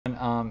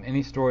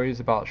any stories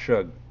about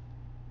Suge?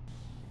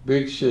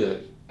 Big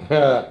shit.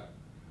 I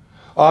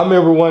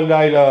remember one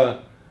night I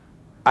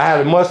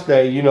had a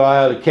Mustang. You know,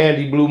 I had a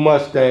candy blue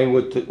Mustang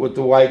with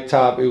the white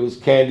top. It was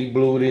candy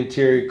blue, the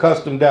interior,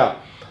 customed out.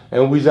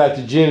 And we was at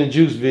the Gin and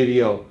Juice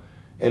video.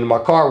 And my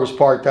car was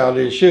parked down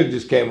there. And Suge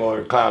just came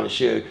over to clown the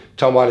Suge,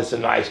 talking about it's a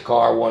nice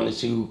car, wanted to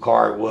see who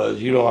car it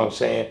was. You know what I'm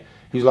saying?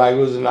 He's like, it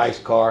was a nice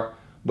car.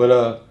 But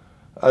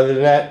other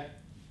than that,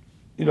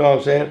 you know what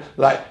I'm saying?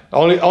 Like,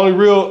 only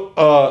real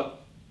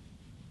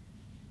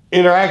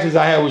interactions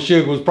I had with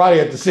Suge was probably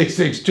at the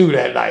 662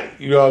 that night.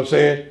 You know what I'm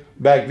saying?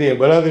 Back then.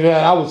 But other than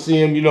that, I would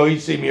see him, you know, he'd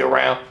see me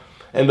around.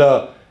 And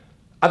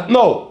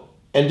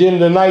and then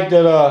the night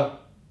that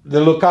the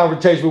little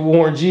confrontation with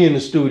Warren G in the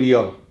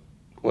studio,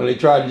 when they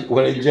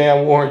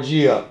jammed Warren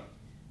G up.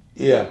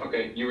 Yeah.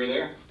 Okay, you were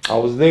there? I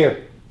was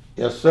there.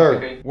 Yes, sir.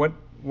 Okay.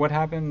 What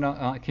happened?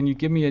 Can you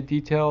give me a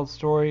detailed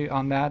story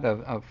on that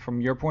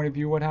from your point of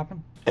view? What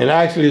happened? And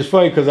actually, it's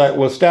funny because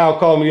when Styles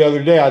called me the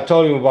other day, I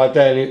told him about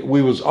that, and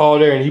we was all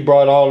there, and he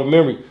brought all the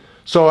memory.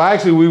 So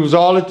actually, we was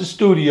all at the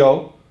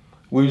studio.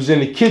 We was in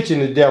the kitchen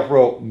at Death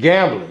Row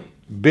gambling.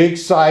 Big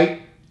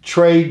Sight,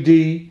 Trey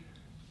D,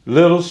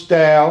 Little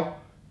Style.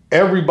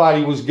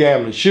 Everybody was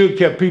gambling. Suge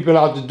kept peeping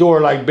out the door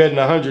like betting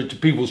 100 to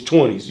people's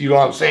 20s. You know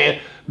what I'm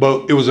saying?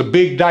 But it was a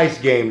big dice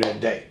game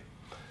that day.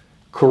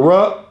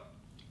 Corrupt,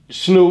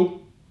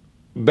 Snoop,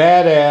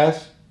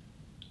 Badass,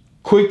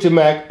 Quick to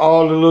Mac,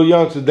 all the little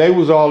youngsters, they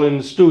was all in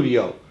the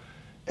studio.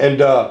 And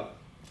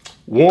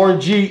Warren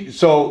G,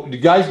 so the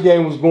dice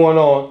game was going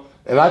on,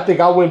 and I think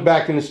I went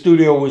back in the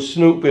studio with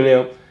Snoop and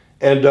him,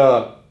 and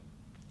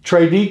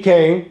Trey D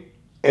came,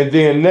 and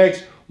then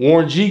next,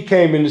 Warren G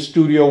came in the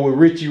studio with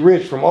Richie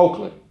Rich from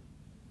Oakland.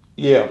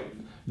 Yeah,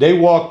 they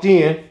walked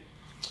in,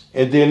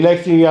 and then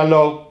next thing y'all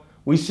know,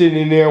 we sitting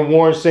in there and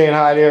Warren saying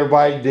hi to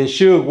everybody. Then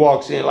Suge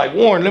walks in like,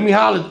 Warren, let me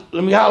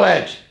holler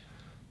at you.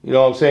 You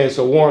know what I'm saying?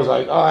 So Warren's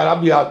like, all right,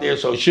 I'll be out there.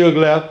 So Suge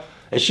left,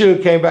 and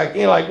Suge came back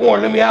in like,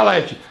 Warren, let me holler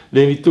at you.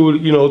 Then he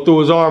threw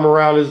his arm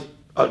around his,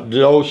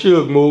 the old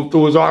Suge move,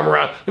 threw his arm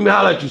around, let me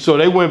holler at you. So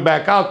they went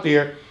back out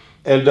there,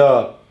 and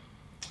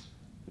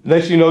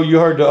next thing you know, you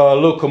heard the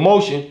little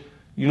commotion.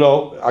 You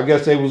know, I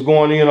guess they was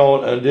going in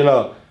on, and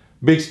then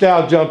Big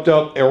Style jumped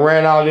up and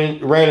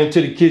ran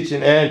into the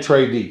kitchen and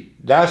Trey D.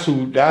 That's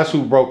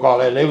who broke all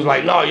that. And they was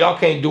like, no, y'all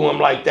can't do him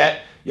like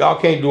that. Y'all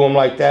can't do him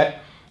like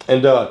that.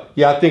 And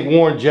yeah, I think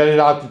Warren jetted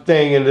out the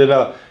thing, and then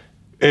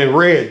and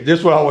Red, this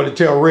is what I want to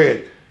tell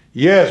Red.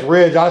 Yes,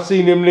 Red, I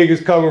seen them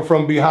niggas coming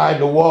from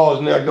behind the walls,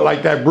 and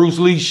like that Bruce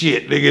Lee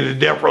shit, nigga, in the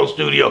Death Row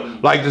studio,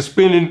 like the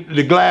spinning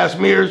the glass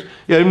mirrors.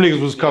 Yeah, them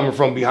niggas was coming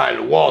from behind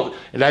the walls,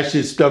 and that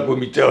shit stuck with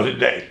me till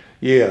today.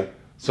 Yeah.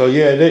 So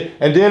yeah,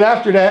 and then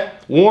after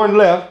that, Warren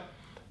left,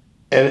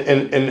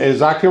 and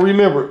as I can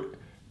remember,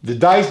 the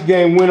dice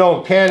game went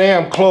on.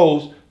 Can-Am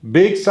closed.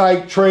 Big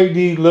Sight, Trey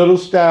D, Little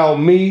Style,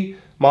 me,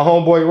 my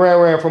homeboy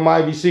Ran from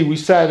IBC. We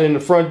sat in the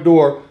front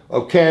door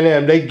of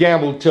Can-Am. They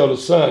gambled till the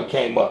sun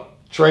came up.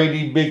 Trey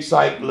D, Big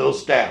Sight, Little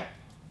Style.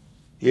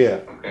 Yeah,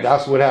 okay.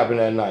 That's what happened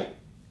that night.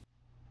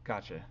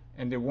 Gotcha.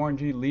 And did Warren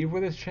G leave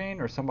with his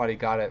chain, or somebody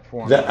got it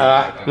for him?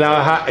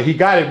 Now, he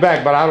got it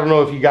back, but I don't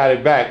know if he got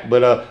it back.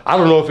 But I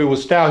don't know if it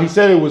was Style. He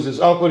said it was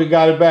his uncle that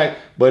got it back.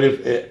 But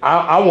if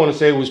I want to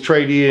say it was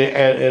Trey D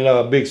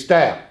and Big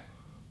Style.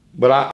 But